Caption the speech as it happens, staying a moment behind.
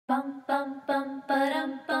Bum bum bum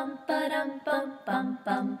ba-dum bum ba-dum bum bum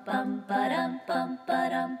bum bum ba-dum bum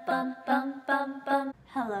ba-dum bum bum bum bum.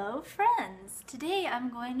 Hello friends! Today I'm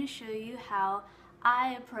going to show you how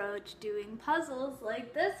I approach doing puzzles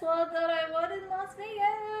like this one that I won in Las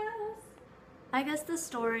Vegas. I guess the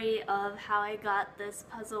story of how I got this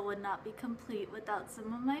puzzle would not be complete without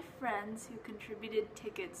some of my friends who contributed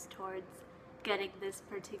tickets towards getting this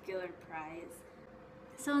particular prize.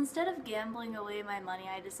 So instead of gambling away my money,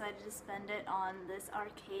 I decided to spend it on this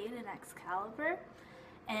arcade in Excalibur.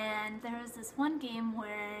 And there was this one game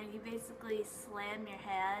where you basically slam your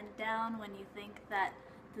hand down when you think that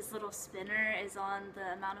this little spinner is on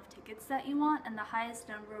the amount of tickets that you want, and the highest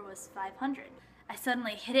number was 500. I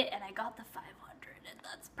suddenly hit it and I got the 500, and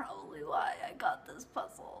that's probably why I got this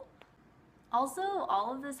puzzle. Also,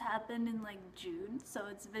 all of this happened in like June, so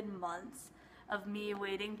it's been months of me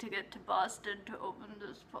waiting to get to Boston to open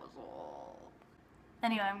this puzzle.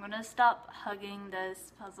 Anyway, I'm gonna stop hugging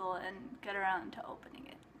this puzzle and get around to opening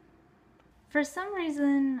it. For some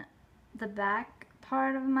reason, the back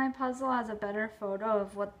part of my puzzle has a better photo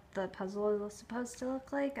of what the puzzle is supposed to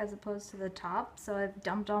look like as opposed to the top, so I've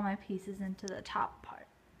dumped all my pieces into the top part.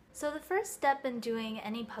 So the first step in doing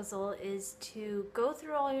any puzzle is to go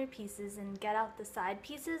through all your pieces and get out the side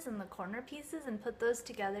pieces and the corner pieces and put those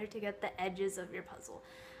together to get the edges of your puzzle.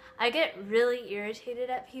 I get really irritated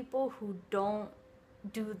at people who don't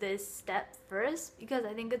do this step first because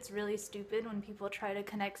I think it's really stupid when people try to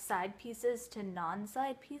connect side pieces to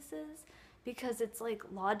non-side pieces because it's like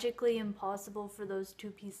logically impossible for those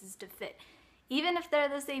two pieces to fit. Even if they're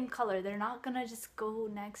the same color, they're not gonna just go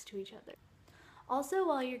next to each other. Also,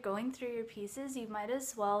 while you're going through your pieces, you might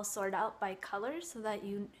as well sort out by color so that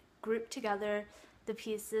you group together the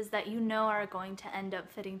pieces that you know are going to end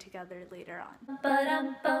up fitting together later on.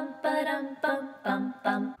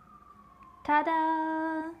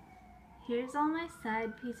 Ta-da! Here's all my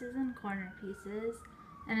side pieces and corner pieces,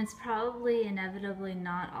 and it's probably inevitably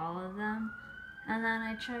not all of them. And then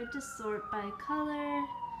I tried to sort by color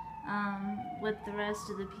with the rest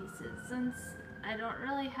of the pieces. Since I don't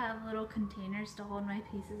really have little containers to hold my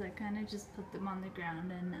pieces, I kind of just put them on the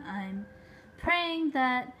ground, and I'm praying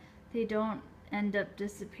that they don't end up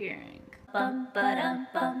disappearing.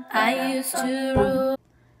 I used to rule.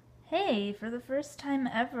 Hey, for the first time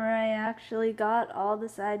ever, I actually got all the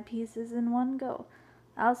side pieces in one go.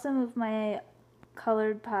 I also moved my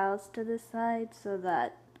colored piles to the side so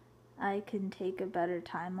that I can take a better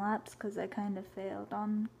time lapse because I kind of failed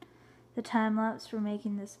on the time lapse for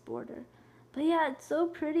making this border. But yeah, it's so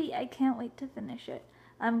pretty, I can't wait to finish it.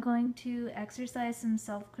 I'm going to exercise some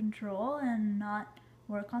self-control and not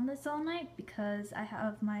work on this all night because I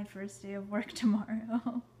have my first day of work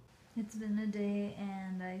tomorrow. It's been a day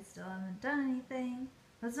and I still haven't done anything.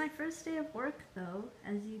 That's my first day of work though.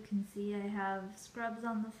 As you can see, I have scrubs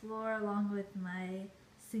on the floor along with my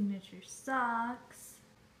signature socks.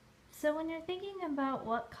 So when you're thinking about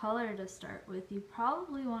what color to start with, you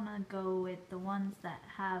probably want to go with the ones that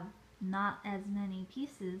have not as many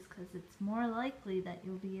pieces because it's more likely that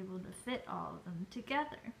you'll be able to fit all of them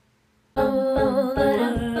together.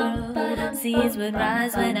 Seas would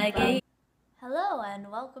rise when I gave. Hello and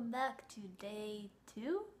welcome back to day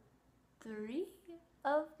 3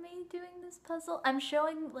 of me doing this puzzle. I'm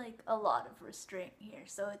showing like a lot of restraint here,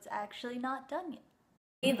 so it's actually not done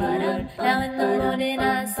yet. Now in the morning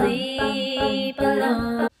I sleep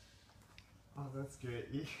alone. Oh, that's great.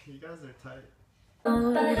 You guys are tight.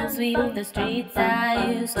 Sweep the streets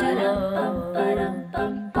I used to know.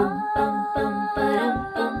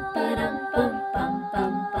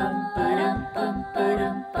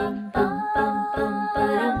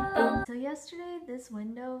 So yesterday this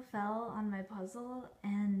window fell on my puzzle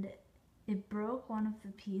and it broke one of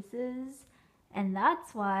the pieces, and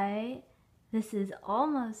that's why this is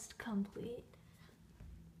almost complete.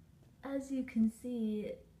 As you can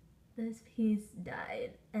see, this piece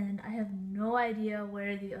died, and I have no idea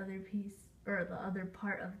where the other piece, or the other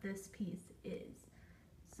part of this piece is.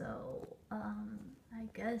 So, I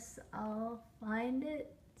guess I'll find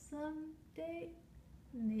it someday,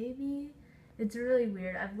 maybe. It's really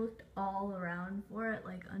weird. I've looked all around for it,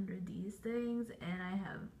 like under these things, and I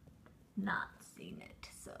have not seen it,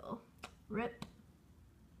 so rip.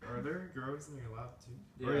 Are there drawers in your lap too?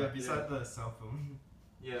 Yeah, Oh yeah, beside the cell phone.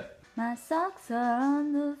 Yeah. My socks are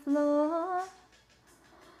on the floor.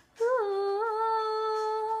 Ooh.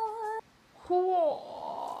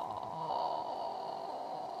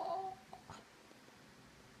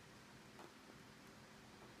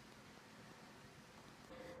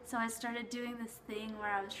 So I started doing this thing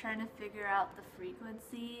where I was trying to figure out the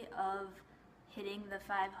frequency of hitting the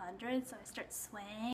 500, so I start swaying